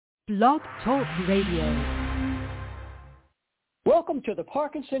Blog Talk Radio. Welcome to the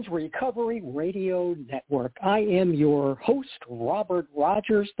Parkinson's Recovery Radio Network. I am your host, Robert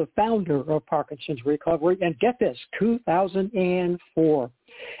Rogers, the founder of Parkinson's Recovery. And get this, 2004.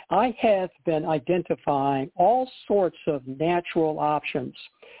 I have been identifying all sorts of natural options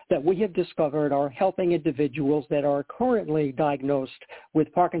that we have discovered are helping individuals that are currently diagnosed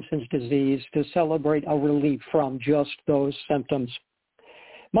with Parkinson's disease to celebrate a relief from just those symptoms.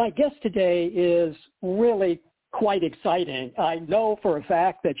 My guest today is really quite exciting. I know for a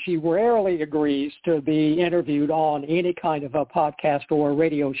fact that she rarely agrees to be interviewed on any kind of a podcast or a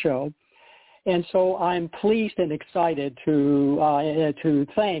radio show. And so I'm pleased and excited to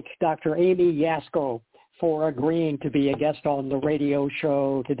thank Dr. Amy Yasko for agreeing to be a guest on the radio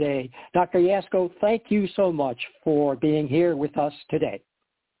show today. Dr. Yasko, thank you so much for being here with us today.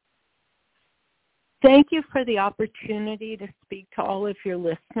 Thank you for the opportunity to speak to all of your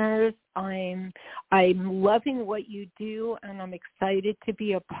listeners. I'm loving what you do, and I'm excited to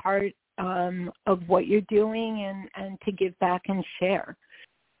be a part of what you're doing and to give back and share.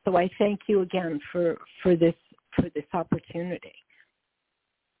 So I thank you again for this opportunity.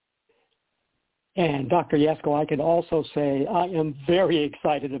 And Dr. Yasko, I can also say I am very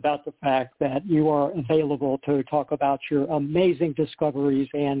excited about the fact that you are available to talk about your amazing discoveries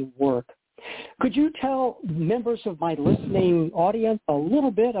and work. Could you tell members of my listening audience a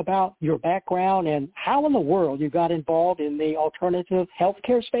little bit about your background and how in the world you got involved in the alternative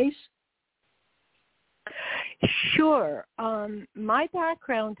healthcare space? Sure. My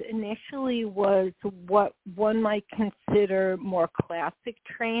background initially was what one might consider more classic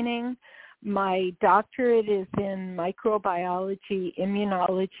training. My doctorate is in microbiology,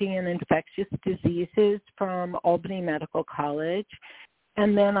 immunology, and infectious diseases from Albany Medical College.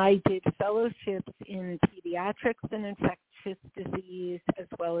 And then I did fellowships in pediatrics and infectious disease as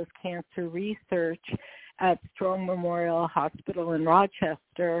well as cancer research at Strong Memorial Hospital in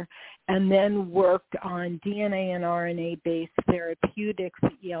Rochester, and then worked on DNA and RNA-based therapeutics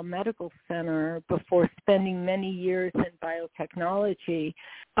at Yale Medical Center before spending many years in biotechnology,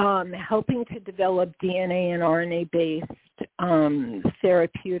 helping to develop DNA and RNA-based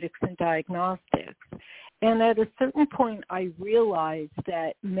therapeutics and diagnostics. And at a certain point, I realized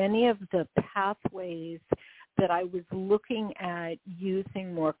that many of the pathways that I was looking at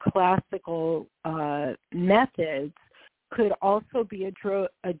using more classical methods could also be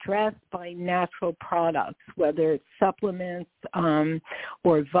addressed by natural products, whether it's supplements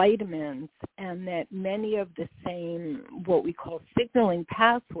or vitamins, and that many of the same, what we call signaling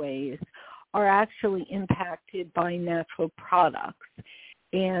pathways, are actually impacted by natural products.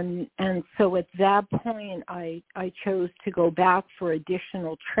 And so at that point, I chose to go back for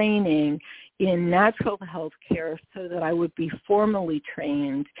additional training in natural health care so that I would be formally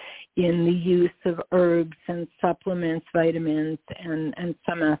trained in the use of herbs and supplements, vitamins, and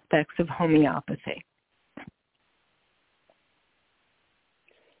some aspects of homeopathy.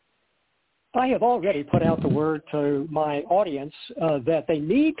 I have already put out the word to my audience that they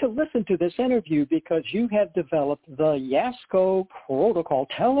need to listen to this interview because you have developed the Yasko protocol.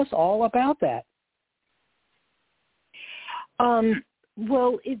 Tell us all about that.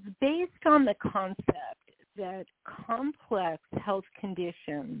 Well, it's based on the concept that complex health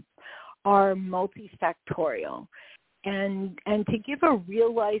conditions are multifactorial. And to give a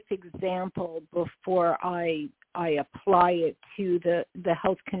real-life example before I apply it to the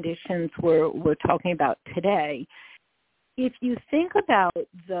health conditions we're talking about today, if you think about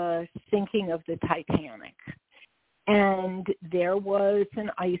the sinking of the Titanic, and there was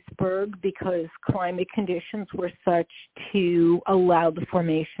an iceberg because climate conditions were such to allow the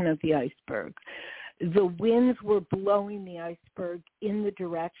formation of the iceberg. The winds were blowing the iceberg in the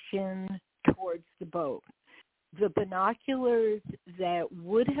direction towards the boat. The binoculars that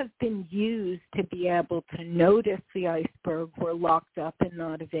would have been used to be able to notice the iceberg were locked up and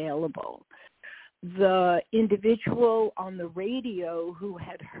not available. The individual on the radio who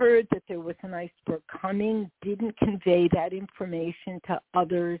had heard that there was an iceberg coming didn't convey that information to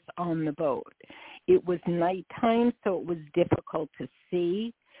others on the boat. It was nighttime, so it was difficult to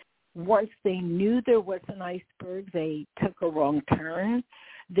see. Once they knew there was an iceberg, they took a wrong turn.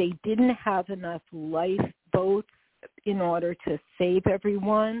 They didn't have enough lifeboats in order to save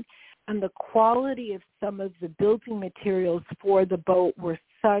everyone, and the quality of some of the building materials for the boat were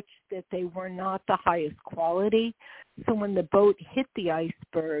such that they were not the highest quality. So when the boat hit the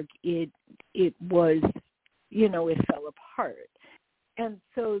iceberg, it was, it fell apart. And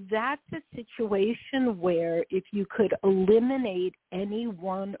so that's a situation where if you could eliminate any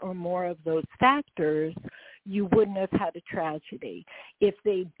one or more of those factors, you wouldn't have had a tragedy. If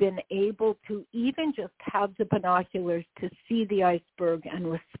they'd been able to even just have the binoculars to see the iceberg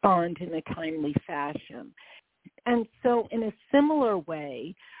and respond in a timely fashion. And so in a similar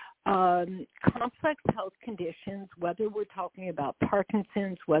way, complex health conditions, whether we're talking about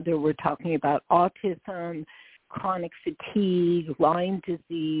Parkinson's, whether we're talking about autism, chronic fatigue, Lyme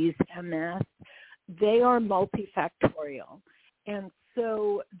disease, MS, they are multifactorial. And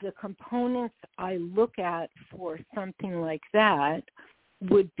so the components I look at for something like that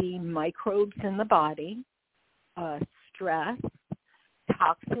would be microbes in the body, stress,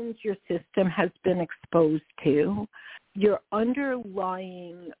 toxins your system has been exposed to, your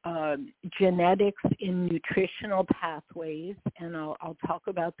underlying genetics in nutritional pathways, and I'll talk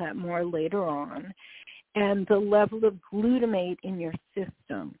about that more later on, and the level of glutamate in your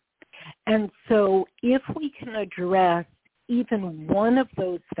system. And so if we can address even one of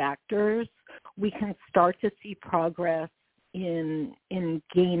those factors, we can start to see progress in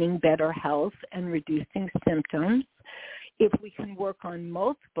gaining better health and reducing symptoms. If we can work on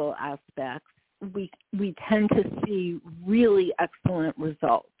multiple aspects, we tend to see really excellent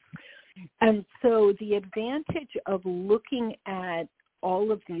results. And so the advantage of looking at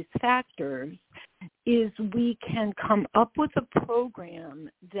all of these factors is we can come up with a program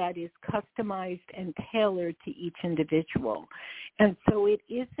that is customized and tailored to each individual. And so it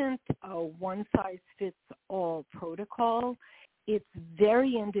isn't a one-size-fits-all protocol. It's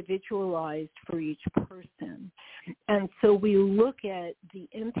very individualized for each person. And so we look at the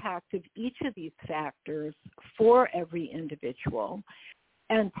impact of each of these factors for every individual.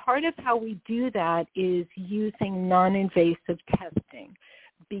 And part of how we do that is using non-invasive testing.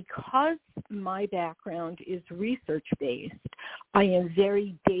 Because my background is research-based, I am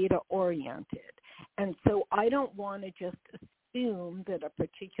very data-oriented. And so I don't want to just assume that a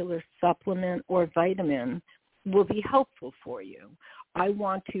particular supplement or vitamin will be helpful for you. I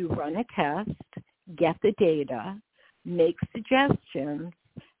want to run a test, get the data, make suggestions,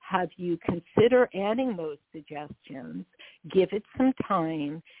 have you consider adding those suggestions, give it some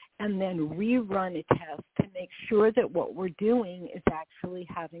time, and then rerun a test to make sure that what we're doing is actually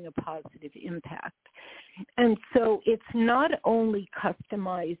having a positive impact. And so it's not only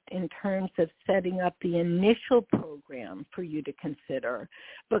customized in terms of setting up the initial program for you to consider,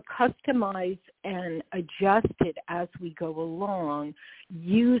 but customized and adjusted as we go along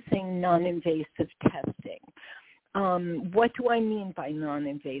using non-invasive testing. What do I mean by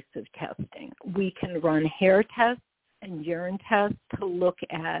non-invasive testing? We can run hair tests and urine tests to look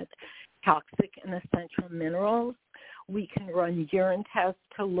at toxic and essential minerals. We can run urine tests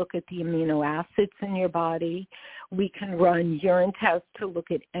to look at the amino acids in your body. We can run urine tests to look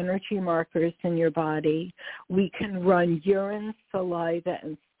at energy markers in your body. We can run urine, saliva,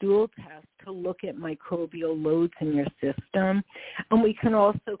 and stool tests to look at microbial loads in your system. And we can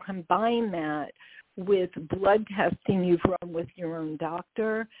also combine that with blood testing you've run with your own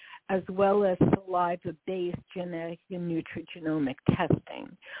doctor, as well as saliva-based genetic and nutrigenomic testing.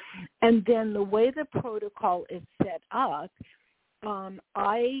 And then the way the protocol is set up,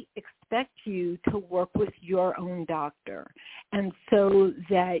 I expect you to work with your own doctor, and so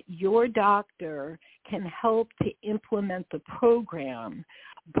that your doctor can help to implement the program.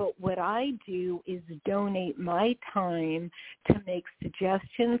 But what I do is donate my time to make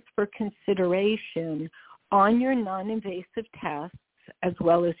suggestions for consideration on your non-invasive tests as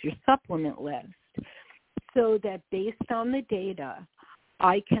well as your supplement list, so that based on the data,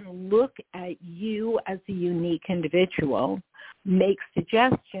 I can look at you as a unique individual, make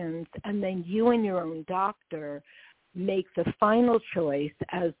suggestions, and then you and your own doctor make the final choice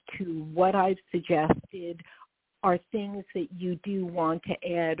as to what I've suggested are things that you do want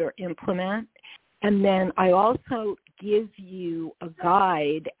to add or implement. And then I also give you a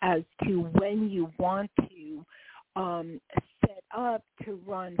guide as to when you want to set up to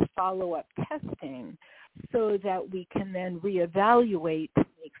run follow-up testing so that we can then reevaluate to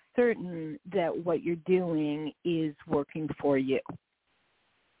make certain that what you're doing is working for you.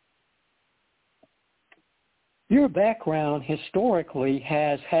 Your background historically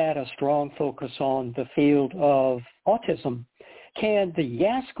has had a strong focus on the field of autism. Can the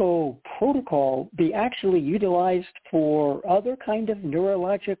Yasko protocol be actually utilized for other kind of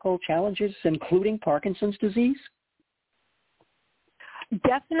neurological challenges, including Parkinson's disease?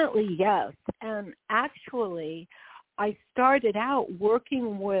 Definitely, yes. And actually, I started out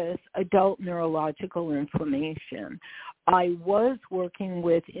working with adult neurological inflammation. I was working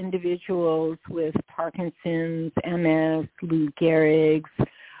with individuals with Parkinson's, MS, Lou Gehrig's,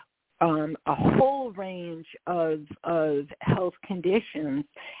 a whole range of health conditions.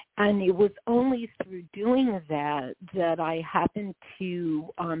 And it was only through doing that that I happened to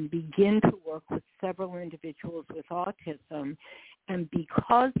begin to work with several individuals with autism. And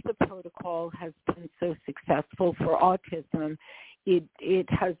because the protocol has been so successful for autism, it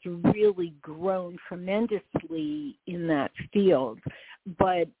has really grown tremendously in that field.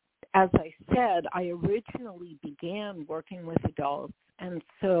 But as I said, I originally began working with adults, and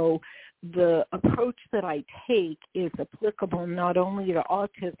so the approach that I take is applicable not only to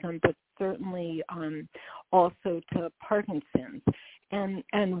autism, but certainly also to Parkinson's.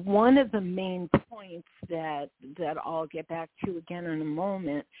 And one of the main points that I'll get back to again in a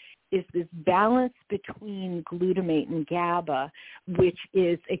moment is this balance between glutamate and GABA, which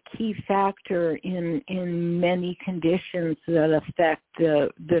is a key factor in many conditions that affect the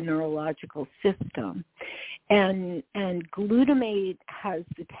neurological system. And glutamate has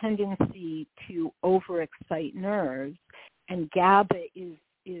the tendency to overexcite nerves, and GABA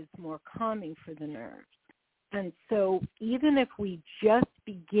is more calming for the nerves. And so even if we just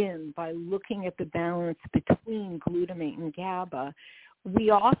begin by looking at the balance between glutamate and GABA, we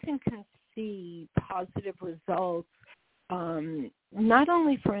often can see positive results, not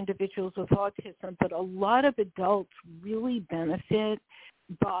only for individuals with autism, but a lot of adults really benefit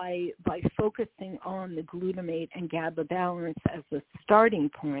by focusing on the glutamate and GABA balance as a starting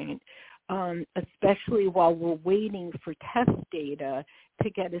point, especially while we're waiting for test data to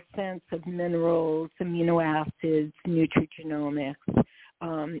get a sense of minerals, amino acids, nutrigenomics,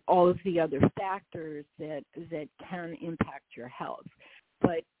 all of the other factors that can impact your health.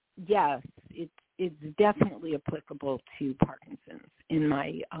 But yes, it's definitely applicable to Parkinson's in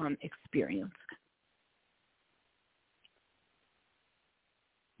my experience.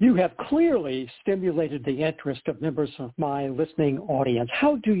 You have clearly stimulated the interest of members of my listening audience.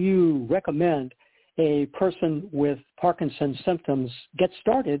 How do you recommend a person with Parkinson's symptoms get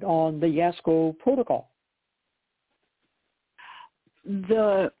started on the Yasko protocol?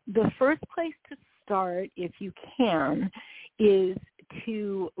 The first place to start, if you can, is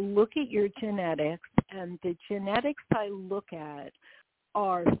to look at your genetics, and the genetics I look at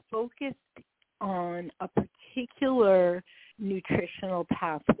are focused on a particular nutritional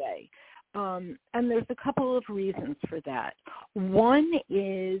pathway. And there's a couple of reasons for that. One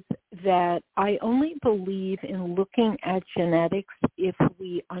is that I only believe in looking at genetics if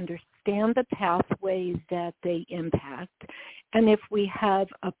we understand the pathways that they impact, and if we have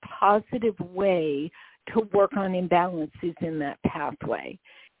a positive way to work on imbalances in that pathway.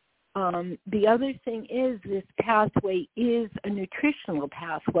 The other thing is this pathway is a nutritional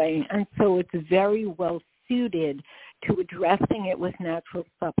pathway, and so it's very well suited to addressing it with natural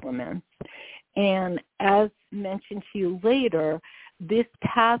supplements. And as mentioned to you later, this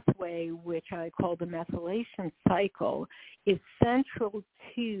pathway, which I call the methylation cycle, is central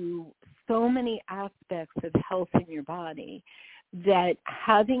to so many aspects of health in your body that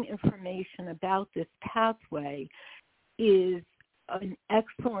having information about this pathway is an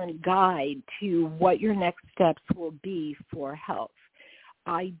excellent guide to what your next steps will be for health.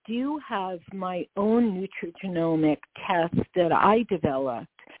 I do have my own nutrigenomic test that I developed,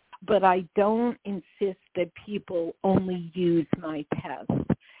 but I don't insist that people only use my test.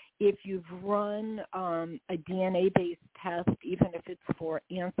 If you've run a DNA-based test, even if it's for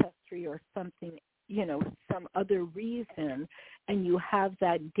ancestry or something, some other reason, and you have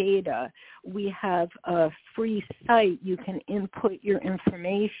that data, we have a free site. You can input your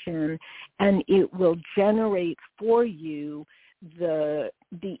information, and it will generate for you the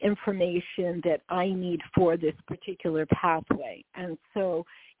information that I need for this particular pathway. And so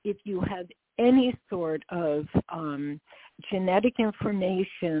if you have any sort of genetic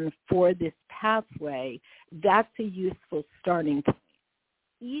information for this pathway, that's a useful starting point.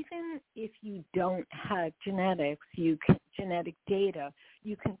 Even if you don't have genetic data,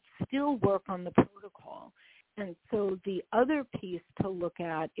 you can still work on the protocol. And so the other piece to look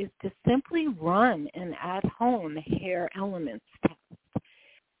at is to simply run an at-home hair elements test.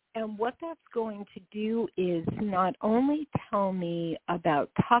 And what that's going to do is not only tell me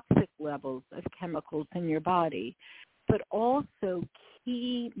about toxic levels of chemicals in your body, but also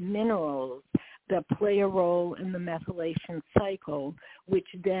key minerals that play a role in the methylation cycle, which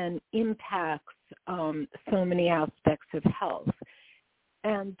then impacts so many aspects of health.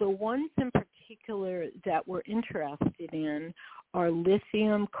 And the ones in particular that we're interested in are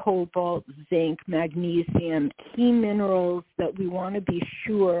lithium, cobalt, zinc, magnesium, key minerals that we want to be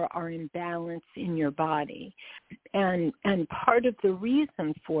sure are in balance in your body. And part of the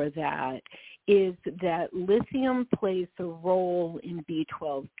reason for that is that lithium plays a role in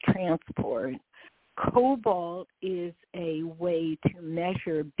B12 transport. cobalt is a way to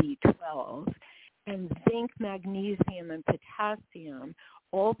measure B12, and zinc, magnesium, and potassium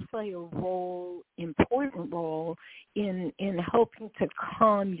all play a important role in helping to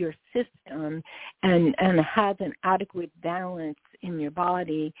calm your system and have an adequate balance in your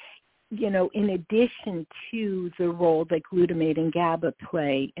body, in addition to the role that glutamate and GABA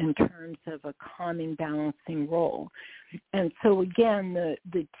play in terms of a calming, balancing role. And so again,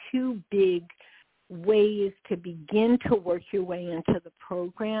 the two big ways to begin to work your way into the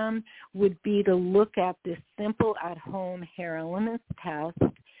program would be to look at this simple at-home hair elements test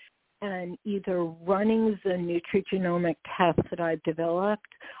and either running the nutrigenomic test that I've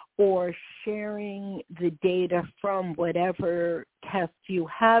developed or sharing the data from whatever test you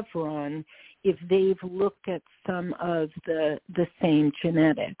have run if they've looked at some of the same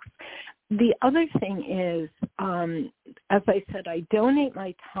genetics. The other thing is, as I said, I donate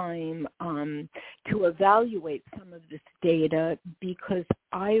my time to evaluate some of this data because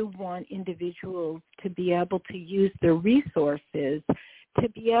I want individuals to be able to use their resources to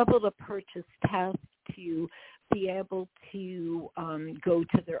be able to purchase tests, to be able to go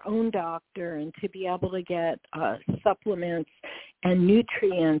to their own doctor and to be able to get supplements and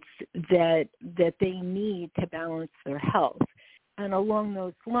nutrients that they need to balance their health. And along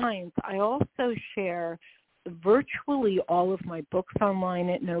those lines, I also share virtually all of my books online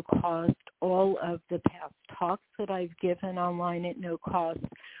at no cost, all of the past talks that I've given online at no cost,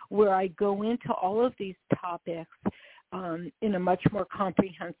 where I go into all of these topics in a much more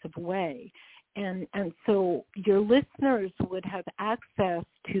comprehensive way. And so your listeners would have access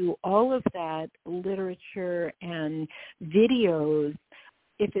to all of that literature and videos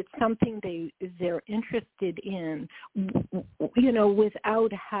if it's something they're interested in,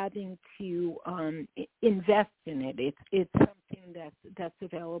 without having to invest in it. It's something that's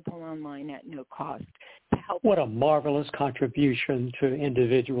available online at no cost to help. What a marvelous contribution to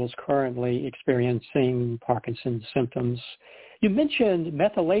individuals currently experiencing Parkinson's symptoms. You mentioned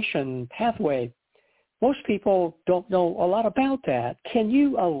methylation pathway. Most people don't know a lot about that. Can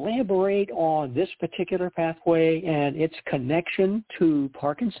you elaborate on this particular pathway and its connection to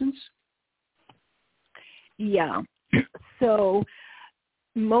Parkinson's? Yeah. So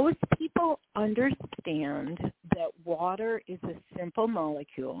most people understand that water is a simple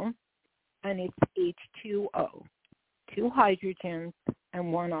molecule, and it's H2O, 2 hydrogens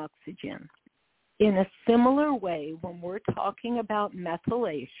and 1 oxygen. In a similar way, when we're talking about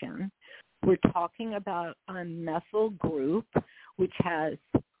methylation, we're talking about a methyl group which has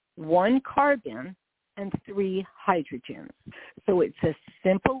 1 carbon and 3 hydrogens. So it's a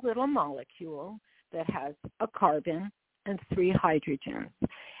simple little molecule that has a carbon and 3 hydrogens.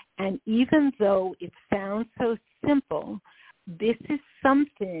 And even though it sounds so simple, this is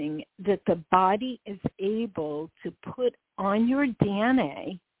something that the body is able to put on your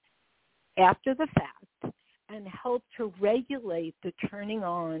DNA after the fact and help to regulate the turning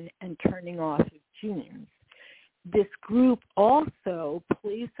on and turning off of genes. This group also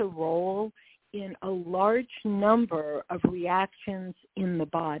plays a role in a large number of reactions in the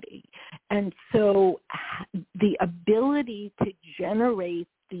body. And so the ability to generate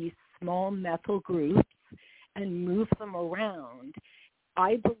these small methyl groups and move them around,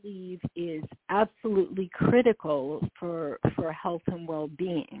 I believe, is absolutely critical for health and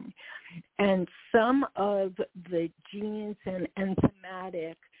well-being. And some of the genes and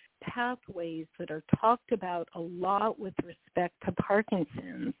enzymatic pathways that are talked about a lot with respect to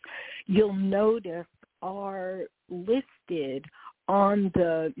Parkinson's, you'll notice are listed on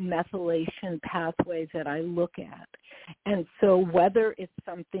the methylation pathway that I look at. And so whether it's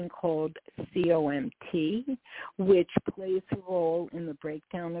something called COMT, which plays a role in the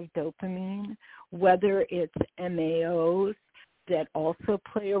breakdown of dopamine, whether it's MAOs that also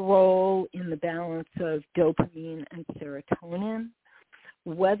play a role in the balance of dopamine and serotonin,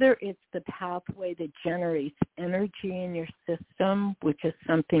 whether it's the pathway that generates energy in your system, which is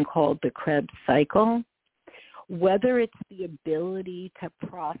something called the Krebs cycle, whether it's the ability to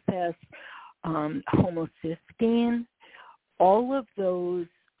process homocysteine, all of those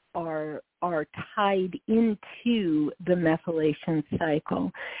are tied into the methylation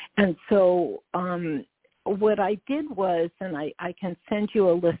cycle. And so what I did was, and I can send you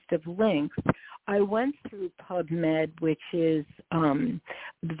a list of links, I went through PubMed, which is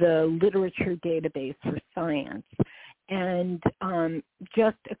the literature database for science, and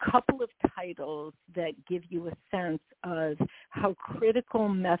just a couple of titles that give you a sense of how critical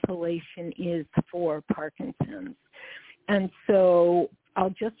methylation is for Parkinson's. And so I'll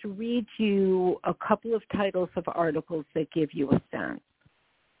just read you a couple of titles of articles that give you a sense.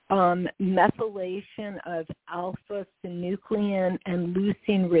 methylation of alpha-synuclein and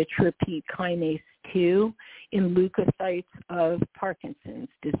leucine-rich repeat kinase 2 in leukocytes of Parkinson's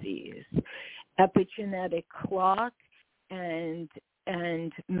disease, epigenetic clock, and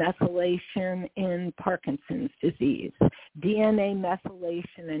methylation in Parkinson's disease, DNA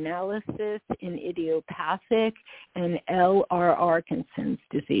methylation analysis in idiopathic and L-Parkinson's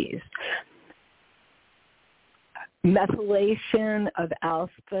disease, methylation of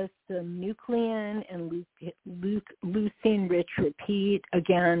alpha-synuclein and leucine-rich repeat,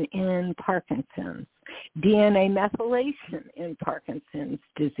 again, in Parkinson's. DNA methylation in Parkinson's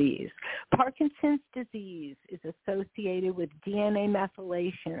disease. Parkinson's disease is associated with DNA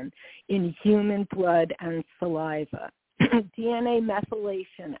methylation in human blood and saliva. DNA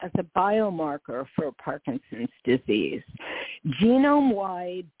methylation as a biomarker for Parkinson's disease.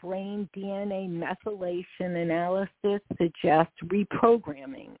 Genome-wide brain DNA methylation analysis suggests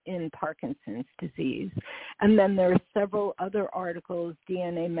reprogramming in Parkinson's disease. And then there are several other articles,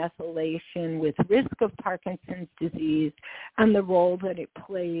 DNA methylation with risk of Parkinson's disease and the role that it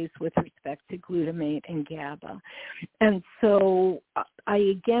plays with respect to glutamate and GABA. And so I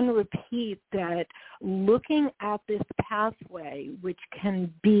again repeat that looking at this pathway, which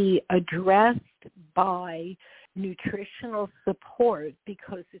can be addressed by nutritional support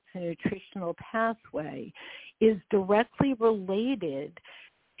because it's a nutritional pathway, is directly related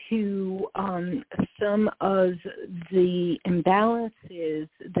to some of the imbalances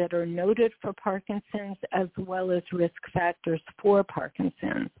that are noted for Parkinson's as well as risk factors for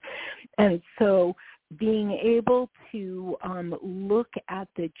Parkinson's. And so being able to look at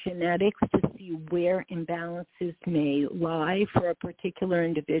the genetics to see where imbalances may lie for a particular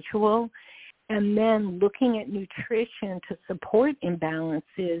individual, and then looking at nutrition to support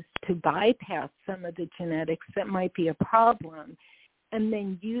imbalances to bypass some of the genetics that might be a problem, and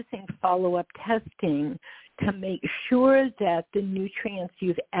then using follow-up testing to make sure that the nutrients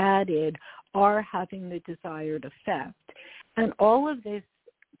you've added are having the desired effect. And all of this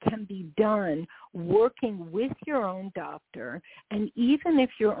can be done working with your own doctor, and even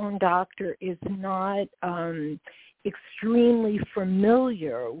if your own doctor is not extremely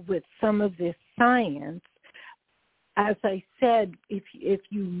familiar with some of this science, as I said, if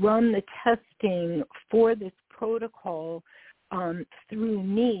you run the testing for this protocol through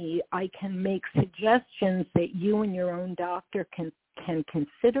me, I can make suggestions that you and your own doctor can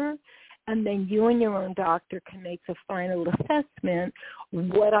consider, and then you and your own doctor can make the final assessment,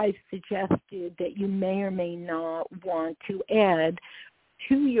 what I've suggested that you may or may not want to add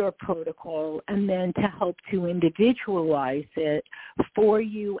to your protocol, and then to help to individualize it for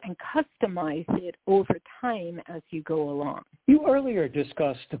you and customize it over time as you go along. You earlier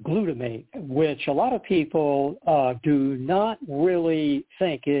discussed glutamate, which a lot of people do not really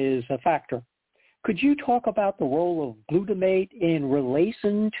think is a factor. Could you talk about the role of glutamate in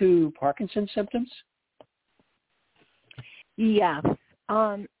relation to Parkinson's symptoms? Yes.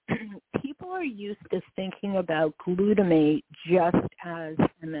 People are used to thinking about glutamate just as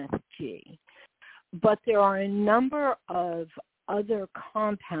MSG, but there are a number of other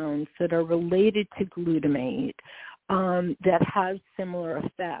compounds that are related to glutamate that have similar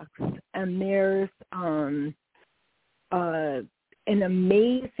effects. And there's an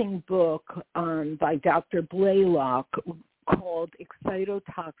amazing book by Dr. Blaylock called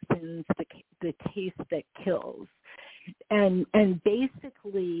Excitotoxins, The Taste That Kills. And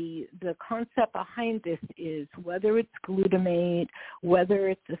basically the concept behind this is whether it's glutamate, whether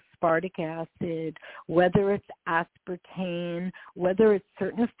it's aspartic acid, whether it's aspartame, whether it's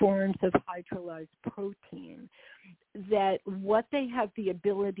certain forms of hydrolyzed protein, that what they have the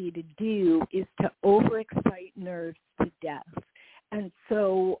ability to do is to overexcite nerves to death. And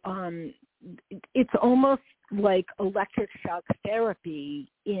so it's almost like electric shock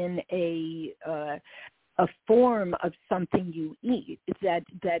therapy in a form of something you eat, that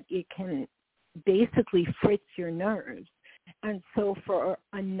it can basically fritz your nerves. And so for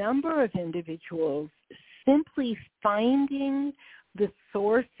a number of individuals, simply finding the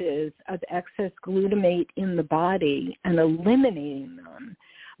sources of excess glutamate in the body and eliminating them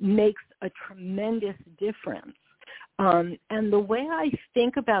makes a tremendous difference. And the way I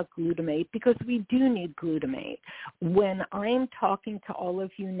think about glutamate, because we do need glutamate, when I'm talking to all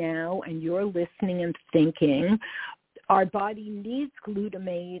of you now and you're listening and thinking, our body needs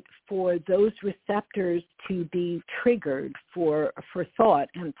glutamate for those receptors to be triggered for thought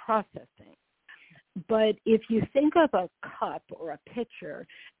and processing. But if you think of a cup or a pitcher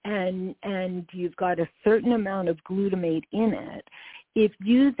and you've got a certain amount of glutamate in it, If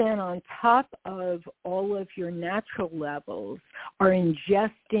you then, on top of all of your natural levels, are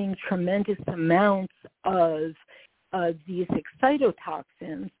ingesting tremendous amounts of these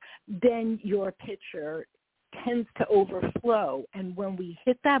excitotoxins, then your pitcher tends to overflow. And when we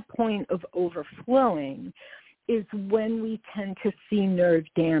hit that point of overflowing is when we tend to see nerve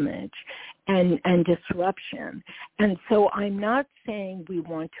damage and disruption. And so I'm not saying we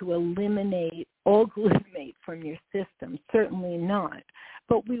want to eliminate all glutamate from your system, certainly not.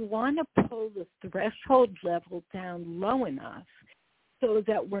 But we want to pull the threshold level down low enough so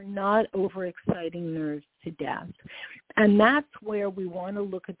that we're not overexciting nerves to death. And that's where we want to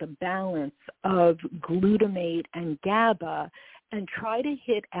look at the balance of glutamate and GABA and try to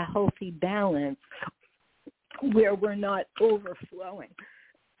hit a healthy balance where we're not overflowing.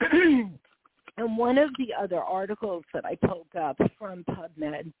 And one of the other articles that I pulled up from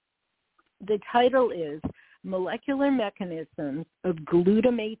PubMed, the title is Molecular Mechanisms of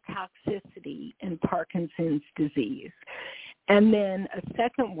Glutamate Toxicity in Parkinson's Disease. And then a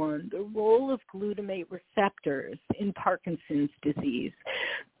second one, the role of glutamate receptors in Parkinson's disease.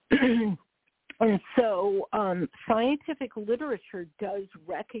 And so scientific literature does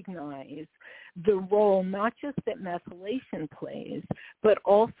recognize the role not just that methylation plays, but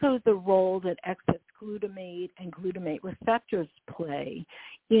also the role that excess glutamate and glutamate receptors play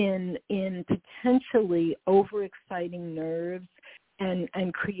in potentially overexciting nerves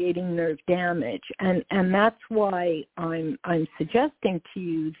and creating nerve damage. And that's why I'm suggesting to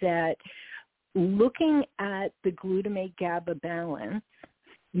you that looking at the glutamate GABA balance,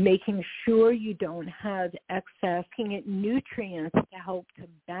 making sure you don't have excess, looking at nutrients to help to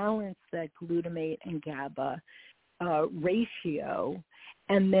balance that glutamate and GABA ratio,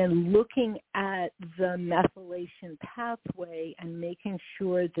 and then looking at the methylation pathway and making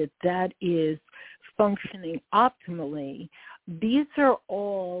sure that that is functioning optimally. These are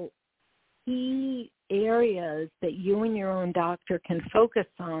all key areas that you and your own doctor can focus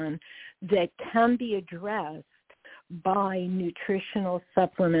on that can be addressed by nutritional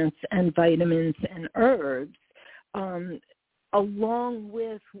supplements and vitamins and herbs, along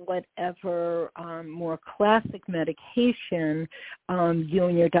with whatever more classic medication you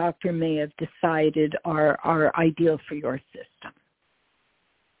and your doctor may have decided are ideal for your system.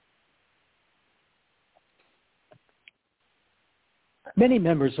 Many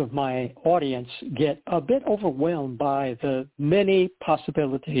members of my audience get a bit overwhelmed by the many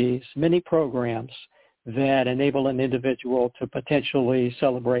possibilities, many programs that enable an individual to potentially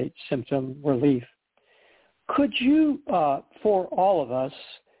celebrate symptom relief. Could you, for all of us,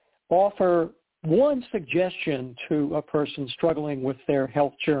 offer one suggestion to a person struggling with their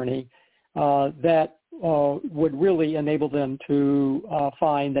health journey that would really enable them to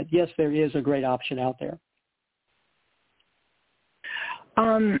find that, yes, there is a great option out there?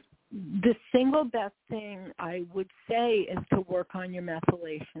 The single best thing I would say is to work on your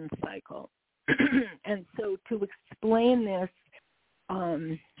methylation cycle. And so to explain this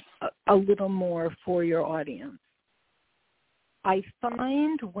a little more for your audience, I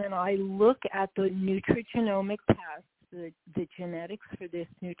find when I look at the nutrigenomic tests, the genetics for this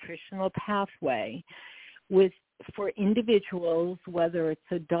nutritional pathway, for individuals, whether it's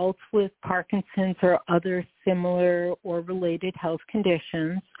adults with Parkinson's or other similar or related health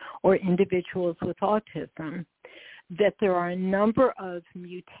conditions, or individuals with autism, that there are a number of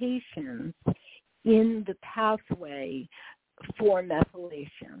mutations in the pathway for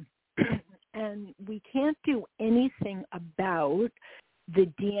methylation. And we can't do anything about the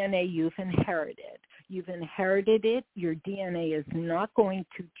DNA you've inherited. You've inherited it. Your DNA is not going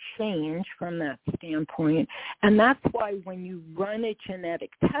to change from that standpoint. And that's why when you run a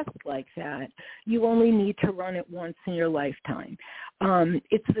genetic test like that, you only need to run it once in your lifetime.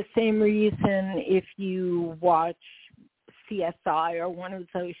 It's the same reason if you watch CSI or one of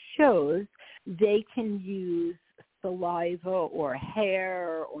those shows, they can use saliva or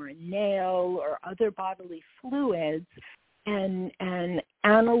hair or a nail or other bodily fluids and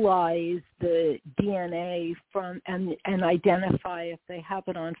analyze the DNA from and identify, if they have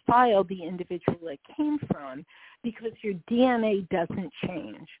it on file, the individual it came from, because your DNA doesn't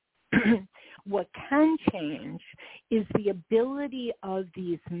change. What can change is the ability of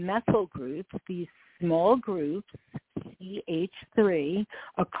these methyl groups, these small groups, CH3,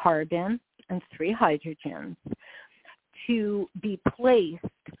 a carbon and 3 hydrogens, to be placed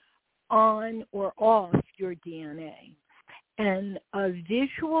on or off your DNA. And a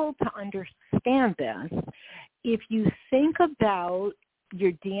visual to understand this, if you think about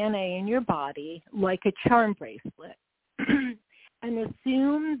your DNA in your body like a charm bracelet, and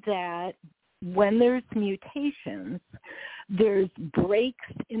assume that when there's mutations, There's breaks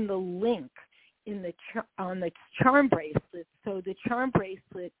in the link on the charm bracelet, so the charm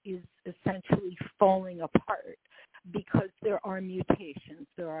bracelet is essentially falling apart because there are mutations,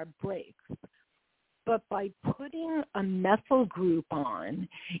 there are breaks. But by putting a methyl group on,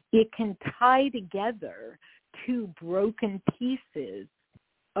 it can tie together two broken pieces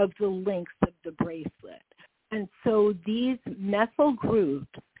of the links of the bracelet. And so these methyl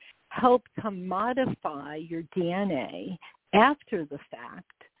groups help to modify your DNA after the fact,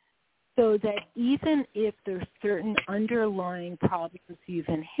 so that even if there's certain underlying problems you've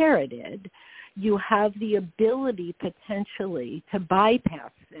inherited, you have the ability potentially to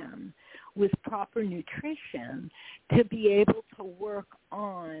bypass them with proper nutrition to be able to work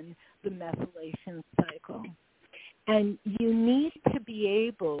on the methylation cycle. And you need to be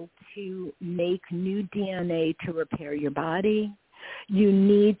able to make new DNA to repair your body. You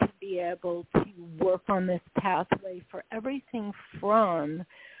need to be able to work on this pathway for everything from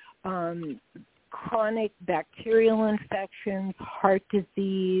chronic bacterial infections, heart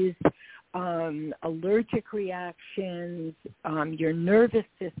disease, allergic reactions, your nervous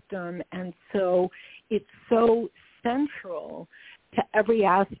system. And so it's so central to every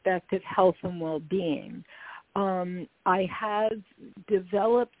aspect of health and well-being. I have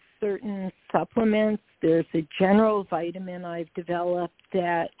developed certain supplements. There's a general vitamin I've developed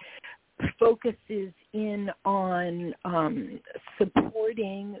that focuses in on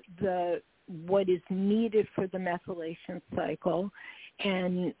supporting what is needed for the methylation cycle,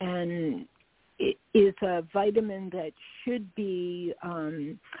 and it is a vitamin that should be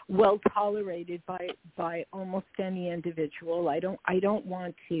well tolerated by almost any individual. I don't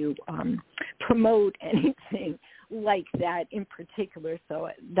want to promote anything like that in particular, so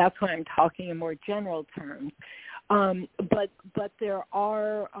that's why I'm talking in more general terms. But there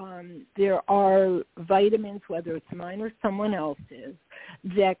are vitamins, whether it's mine or someone else's,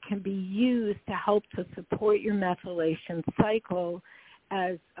 that can be used to help to support your methylation cycle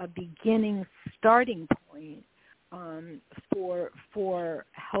as a beginning starting point for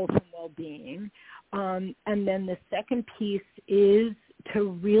health and well-being. And then the second piece is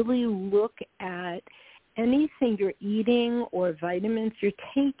to really look at anything you're eating or vitamins you're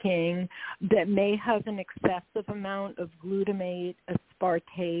taking that may have an excessive amount of glutamate,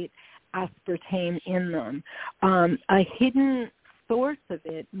 aspartate, aspartame in them. A hidden source of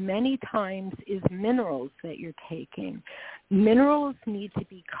it many times is minerals that you're taking. Minerals need to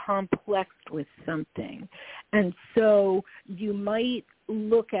be complexed with something. And so you might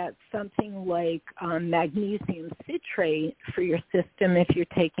look at something like magnesium citrate for your system if you're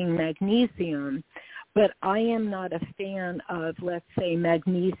taking magnesium. But I am not a fan of, let's say,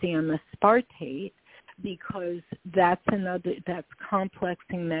 magnesium aspartate, because that's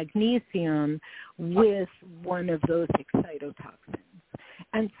complexing magnesium with one of those excitotoxins.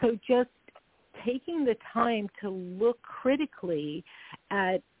 And so just taking the time to look critically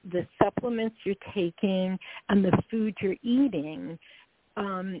at the supplements you're taking and the food you're eating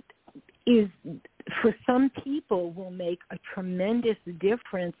is, for some people, will make a tremendous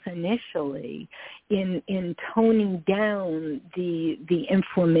difference initially in toning down the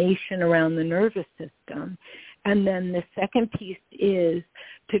inflammation around the nervous system. And then the second piece is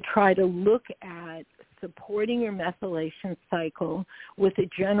to try to look at supporting your methylation cycle with a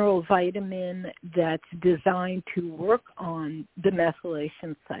general vitamin that's designed to work on the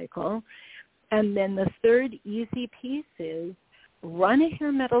methylation cycle. And then the third easy piece is run a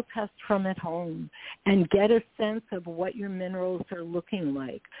hair metal test from at home and get a sense of what your minerals are looking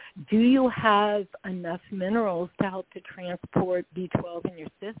like. Do you have enough minerals to help to transport B12 in your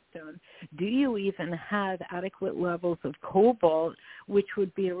system? Do you even have adequate levels of cobalt, which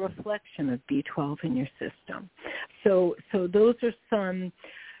would be a reflection of B12 in your system? So those are some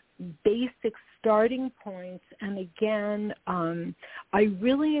basic starting points. And again, I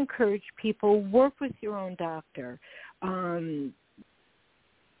really encourage people, work with your own doctor.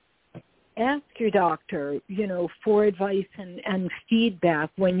 Ask your doctor, for advice and feedback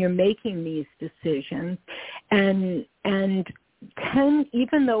when you're making these decisions. And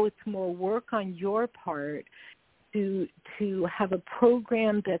even though it's more work on your part, to have a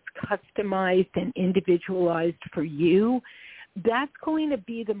program that's customized and individualized for you, that's going to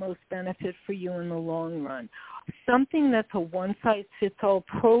be the most benefit for you in the long run. Something that's a one-size-fits-all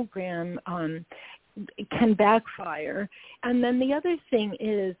program can backfire. And then the other thing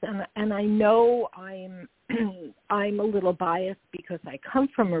is, and I know I'm a little biased because I come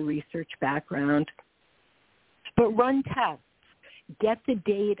from a research background, but run tests, get the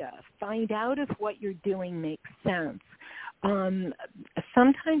data, find out if what you're doing makes sense.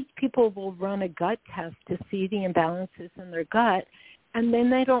 Sometimes people will run a gut test to see the imbalances in their gut, and then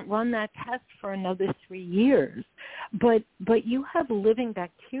they don't run that test for another 3 years. But you have living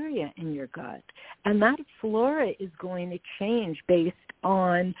bacteria in your gut, and that flora is going to change based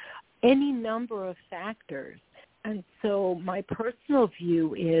on any number of factors. And so my personal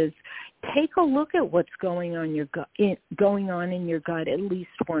view is take a look at what's going on in your gut at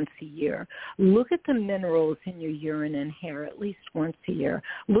least once a year. Look at the minerals in your urine and hair at least once a year.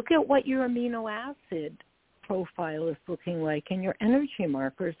 Look at what your amino acid profile is looking like and your energy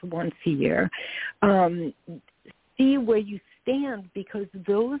markers once a year. See where you stand, because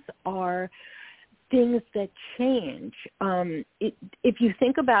those are things that change. If you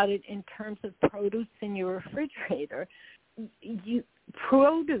think about it in terms of produce in your refrigerator,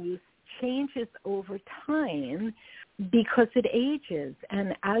 produce changes over time because it ages.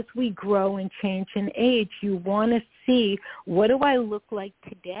 And as we grow and change in age, you want to see, what do I look like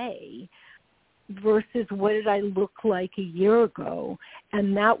today versus what did I look like a year ago?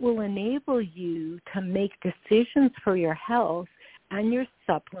 And that will enable you to make decisions for your health and your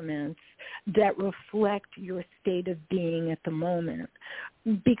supplements that reflect your state of being at the moment.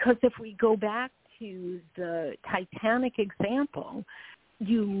 Because if we go back to the Titanic example,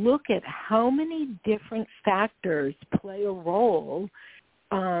 you look at how many different factors play a role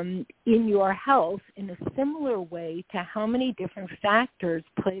in your health in a similar way to how many different factors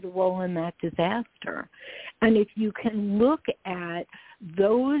played a role in that disaster. And if you can look at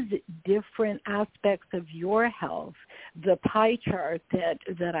those different aspects of your health, the pie chart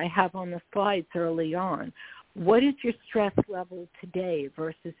that I have on the slides early on, what is your stress level today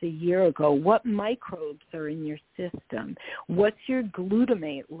versus a year ago? What microbes are in your system? What's your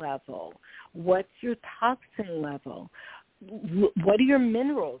glutamate level? What's your toxin level? What do your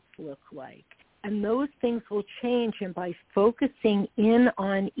minerals look like? And those things will change, and by focusing in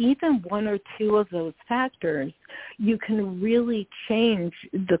on even one or two of those factors, you can really change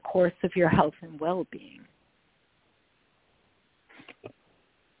the course of your health and well-being.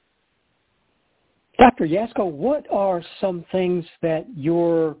 Dr. Yasko, what are some things that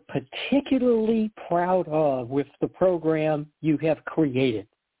you're particularly proud of with the program you have created?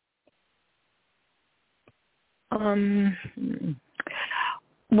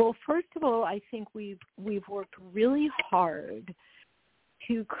 Well, first of all, I think we've worked really hard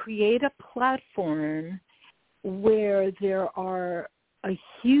to create a platform where there are a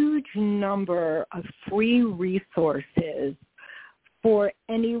huge number of free resources for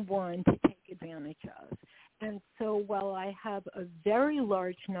anyone to take advantage of. And so while I have a very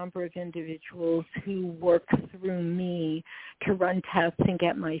large number of individuals who work through me to run tests and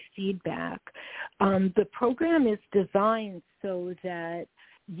get my feedback, the program is designed so that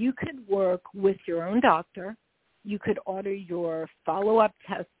you could work with your own doctor. You could order your follow-up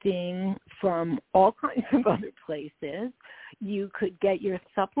testing from all kinds of other places. You could get your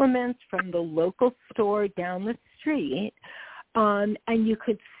supplements from the local store down the street. And you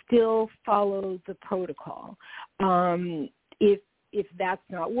could still follow the protocol. If that's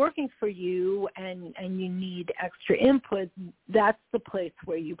not working for you and you need extra input, that's the place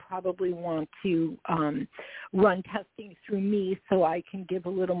where you probably want to run testing through me so I can give a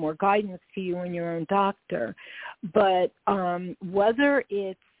little more guidance to you and your own doctor. But whether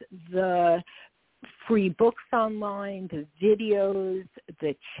it's the free books online, the videos,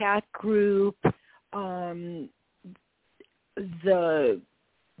 the chat group, the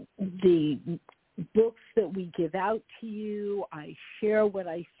books that we give out to you, I share what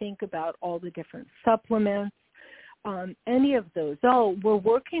I think about all the different supplements, any of those. We're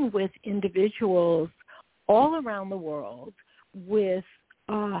working with individuals all around the world with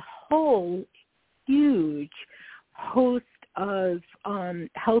a whole huge host of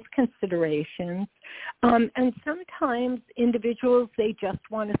health considerations. And sometimes individuals, they just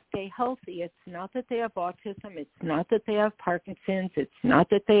want to stay healthy. It's not that they have autism. It's not that they have Parkinson's. It's not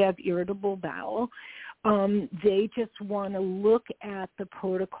that they have irritable bowel. They just want to look at the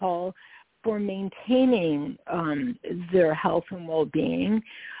protocol for maintaining their health and well-being.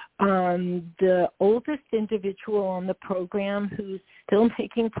 The oldest individual on the program who's still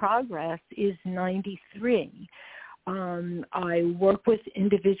making progress is 93. I work with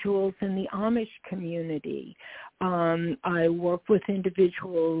individuals in the Amish community. I work with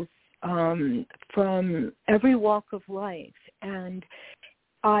individuals from every walk of life, and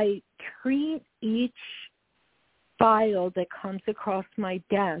I treat each file that comes across my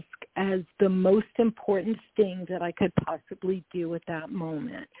desk as the most important thing that I could possibly do at that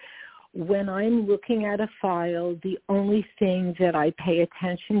moment. when I'm looking at a file, the only thing that I pay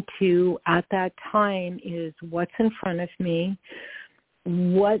attention to at that time is what's in front of me,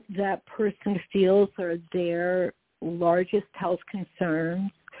 what that person feels are their largest health concerns,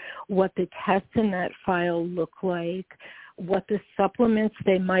 what the tests in that file look like, what the supplements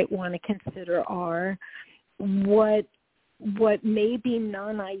they might want to consider are, what may be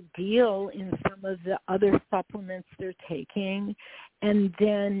non-ideal in some of the other supplements they're taking, and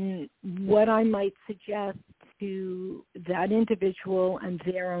then what I might suggest to that individual and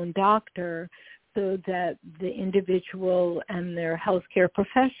their own doctor so that the individual and their healthcare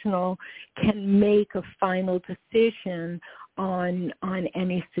professional can make a final decision on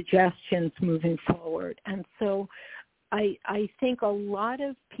any suggestions moving forward. And so I think a lot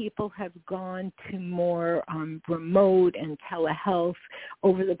of people have gone to more remote and telehealth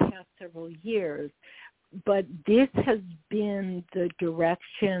over the past several years, but this has been the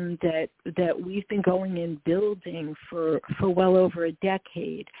direction that we've been going and building for well over a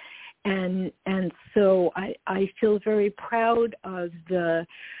decade. And so I feel very proud of the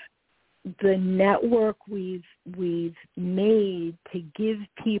network we've made to give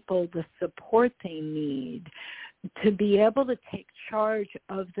people the support they need to be able to take charge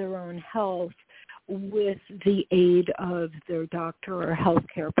of their own health with the aid of their doctor or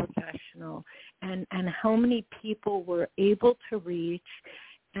healthcare professional, and how many people we're able to reach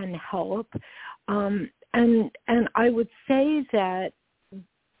and help. And I would say that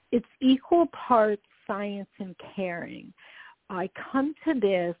it's equal parts science and caring. I come to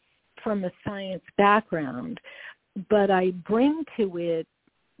this from a science background, but I bring to it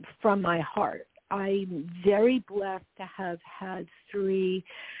from my heart. I'm very blessed to have had 3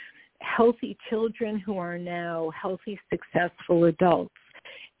 healthy children who are now healthy, successful adults.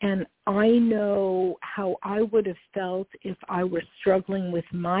 And I know how I would have felt if I were struggling with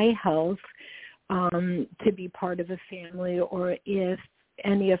my health to be part of a family, or if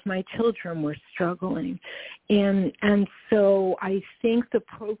any of my children were struggling. And so I think the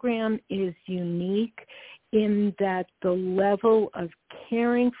program is unique in that the level of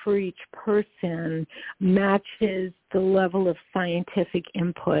caring for each person matches the level of scientific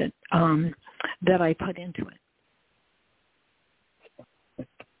input that I put into it.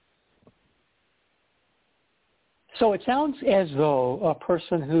 So it sounds as though a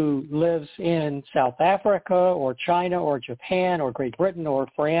person who lives in South Africa or China or Japan or Great Britain or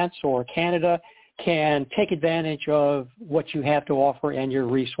France or Canada can take advantage of what you have to offer and your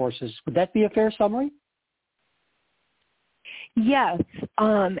resources. Would that be a fair summary? Yes,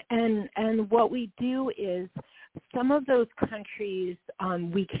 and what we do is some of those countries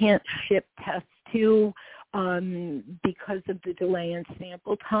we can't ship tests to because of the delay in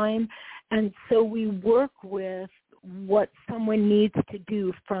sample time, and so we work with what someone needs to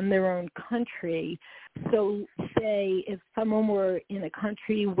do from their own country. So say if someone were in a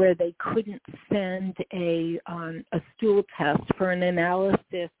country where they couldn't send a stool test for an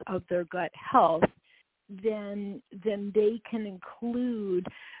analysis of their gut health, then they can include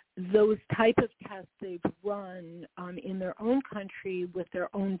those type of tests they've run in their own country with their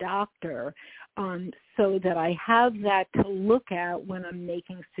own doctor, so that I have that to look at when I'm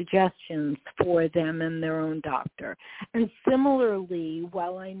making suggestions for them and their own doctor. And similarly,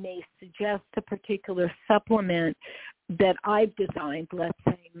 while I may suggest a particular supplement that I've designed, let's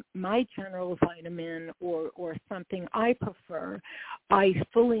say my general vitamin or something I prefer, I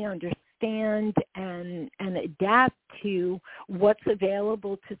fully understand and adapt to what's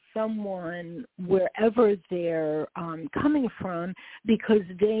available to someone wherever they're coming from, because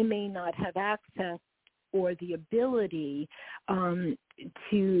they may not have access or the ability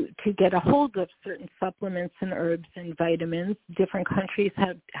to get a hold of certain supplements and herbs and vitamins. Different countries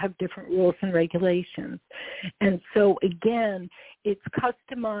have different rules and regulations. And so again, it's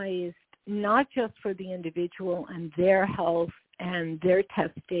customized not just for the individual and their health and their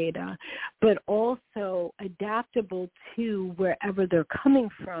test data, but also adaptable to wherever they're coming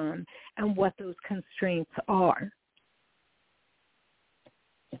from and what those constraints are.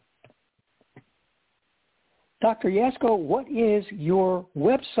 Dr. Yasko, what is your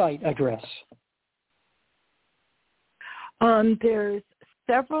website address? There's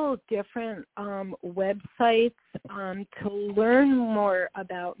several different websites. To learn more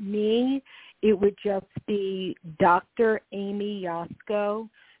about me, it would just be Dr. Amy Yasko,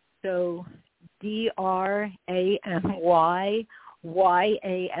 so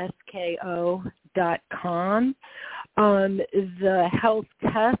DrAmyYasko.com. The health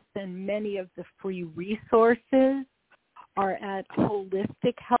tests and many of the free resources are at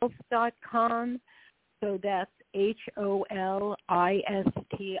holistichealth.com. So that's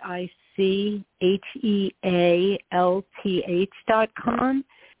HOLISTICHEALTH.com.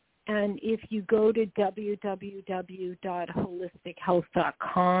 And if you go to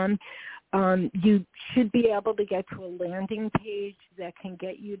www.holistichealth.com, you should be able to get to a landing page that can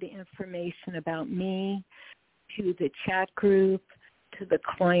get you the information about me, to the chat group, to the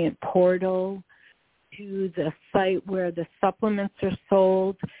client portal, to the site where the supplements are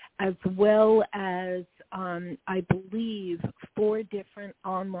sold, as well as, I believe, 4 different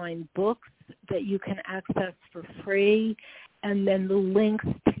online books that you can access for free, and then the links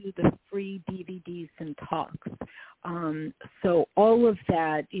to the free DVDs and talks. So all of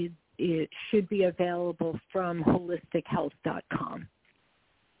that it should be available from holistichealth.com.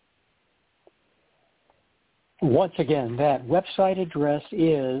 Once again, that website address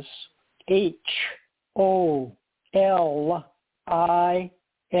is HOLISTICHEALTH.com.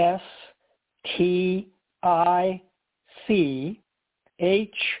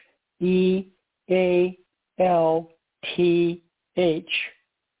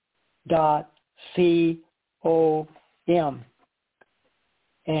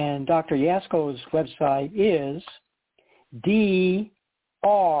 And Dr. Yasko's website is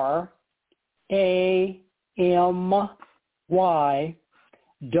YASKO.com.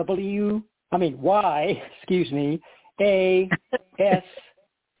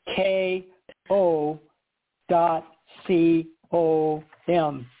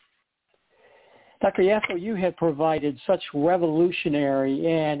 Dr. Yasko, you have provided such revolutionary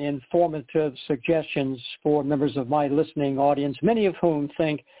and informative suggestions for members of my listening audience, many of whom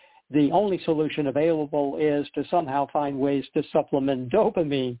think the only solution available is to somehow find ways to supplement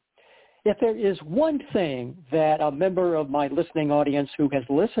dopamine. If there is one thing that a member of my listening audience who has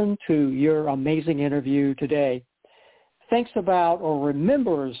listened to your amazing interview today thinks about or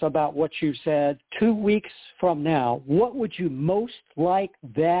remembers about what you said 2 weeks from now, what would you most like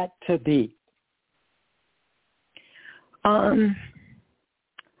that to be? Well,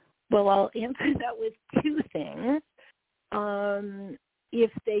 I'll answer that with 2 things.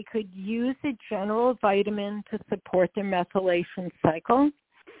 If they could use a general vitamin to support their methylation cycle,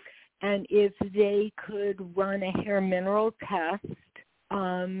 and if they could run a hair mineral test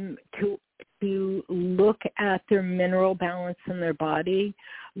to look at their mineral balance in their body,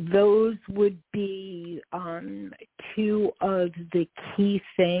 those would be 2 of the key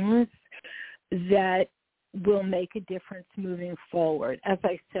things that will make a difference moving forward. As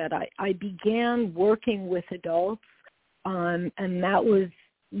I said, I began working with adults, and that was,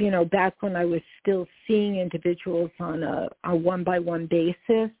 back when I was still seeing individuals on a one-by-one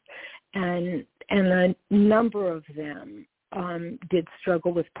basis, and a number of them did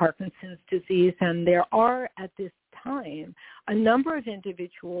struggle with Parkinson's disease, and there are at this time a number of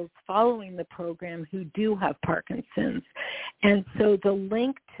individuals following the program who do have Parkinson's. And so the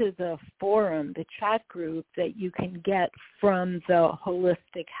link to the forum, the chat group that you can get from the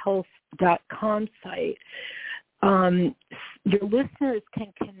holistichealth.com site, your listeners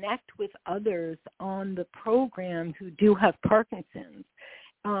can connect with others on the program who do have Parkinson's,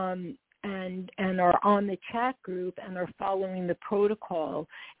 and are on the chat group and are following the protocol,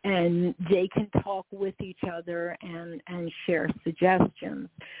 and they can talk with each other and share suggestions.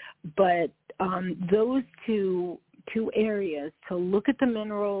 But those two areas, to look at the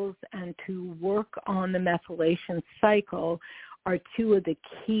minerals and to work on the methylation cycle, are 2 of the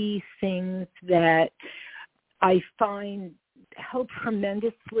key things that I find help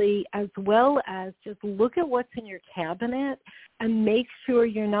tremendously, as well as just look at what's in your cabinet and make sure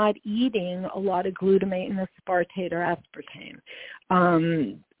you're not eating a lot of glutamate and aspartate or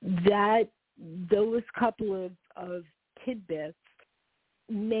aspartame. Those couple of tidbits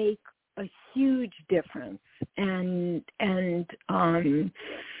make a huge difference, and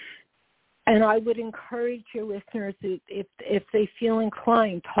I would encourage your listeners, if they feel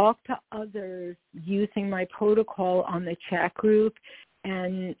inclined, talk to others using my protocol on the chat group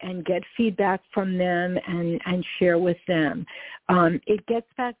and get feedback from them and share with them. It gets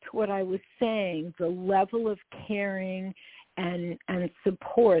back to what I was saying, the level of caring and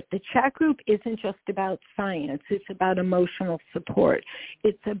support. The chat group isn't just about science. It's about emotional support.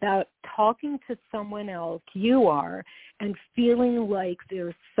 It's about talking to someone else, you are, and feeling like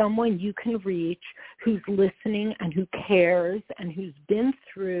there's someone you can reach who's listening and who cares and who's been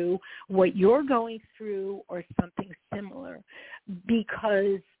through what you're going through or something similar.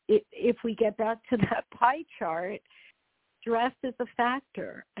 Because if we get back to that pie chart, stress is a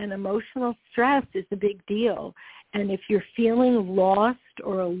factor, and emotional stress is a big deal. And if you're feeling lost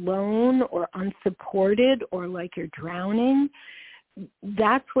or alone or unsupported or like you're drowning,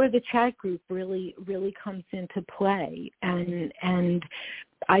 that's where the chat group really comes into play. And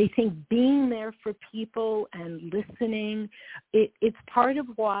I think being there for people and listening, it's part of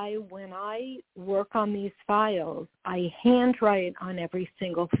why when I work on these files, I handwrite on every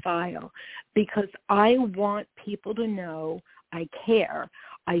single file, because I want people to know I care.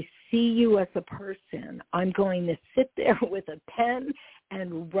 I see you as a person. I'm going to sit there with a pen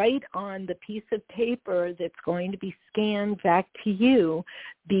and write on the piece of paper that's going to be scanned back to you,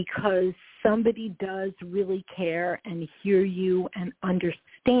 because somebody does really care and hear you and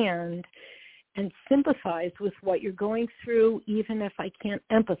understand and sympathize with what you're going through, even if I can't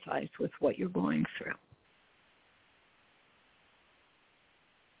empathize with what you're going through.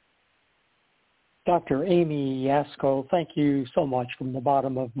 Dr. Amy Yasko, thank you so much from the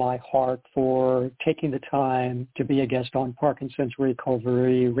bottom of my heart for taking the time to be a guest on Parkinson's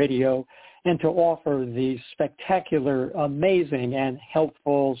Recovery Radio and to offer these spectacular, amazing, and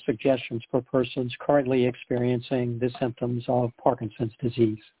helpful suggestions for persons currently experiencing the symptoms of Parkinson's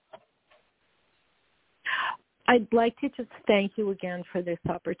disease. I'd like to just thank you again for this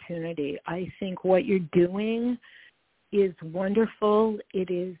opportunity. I think what you're doing is wonderful.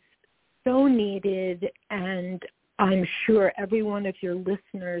 It is so needed, and I'm sure every one of your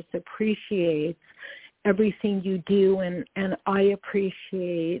listeners appreciates everything you do, and I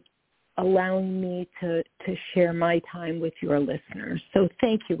appreciate allowing me to share my time with your listeners. So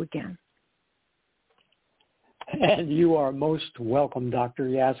thank you again. And you are most welcome, Dr.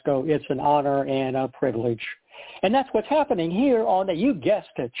 Yasko. It's an honor and a privilege. And that's what's happening here on the, you guessed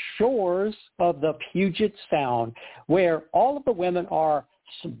it, shores of the Puget Sound, where all of the women are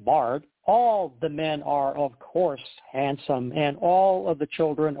smart, all the men are, of course, handsome, and all of the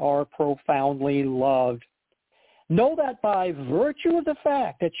children are profoundly loved. Know that by virtue of the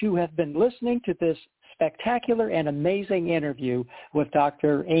fact that you have been listening to this spectacular and amazing interview with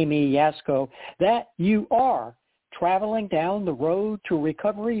Dr. Amy Yasko, that you are traveling down the road to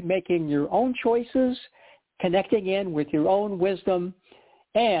recovery, making your own choices, connecting in with your own wisdom,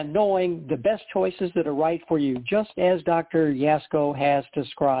 and knowing the best choices that are right for you, just as Dr. Yasko has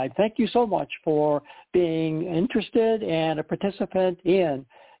described. Thank you so much for being interested and a participant in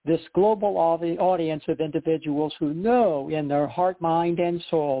this global audience of individuals who know in their heart, mind, and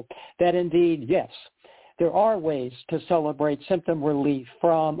soul that indeed, yes, there are ways to celebrate symptom relief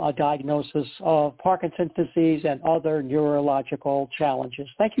from a diagnosis of Parkinson's disease and other neurological challenges.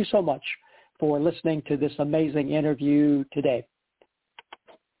 Thank you so much for listening to this amazing interview today.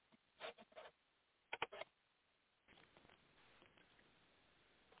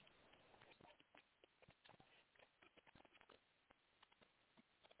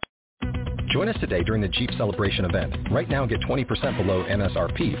 Join us today during the Jeep Celebration event. Right now, get 20% below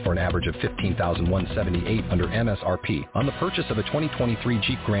MSRP for an average of $15,178 under MSRP on the purchase of a 2023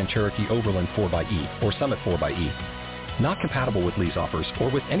 Jeep Grand Cherokee Overland 4xE or Summit 4xE. Not compatible with lease offers or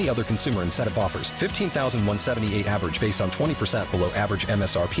with any other consumer incentive offers. $15,178 average based on 20% below average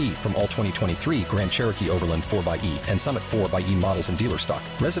MSRP from all 2023 Grand Cherokee Overland 4xE and Summit 4xE models in dealer stock.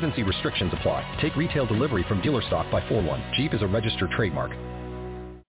 Residency restrictions apply. Take retail delivery from dealer stock by 4/1. Jeep is a registered trademark.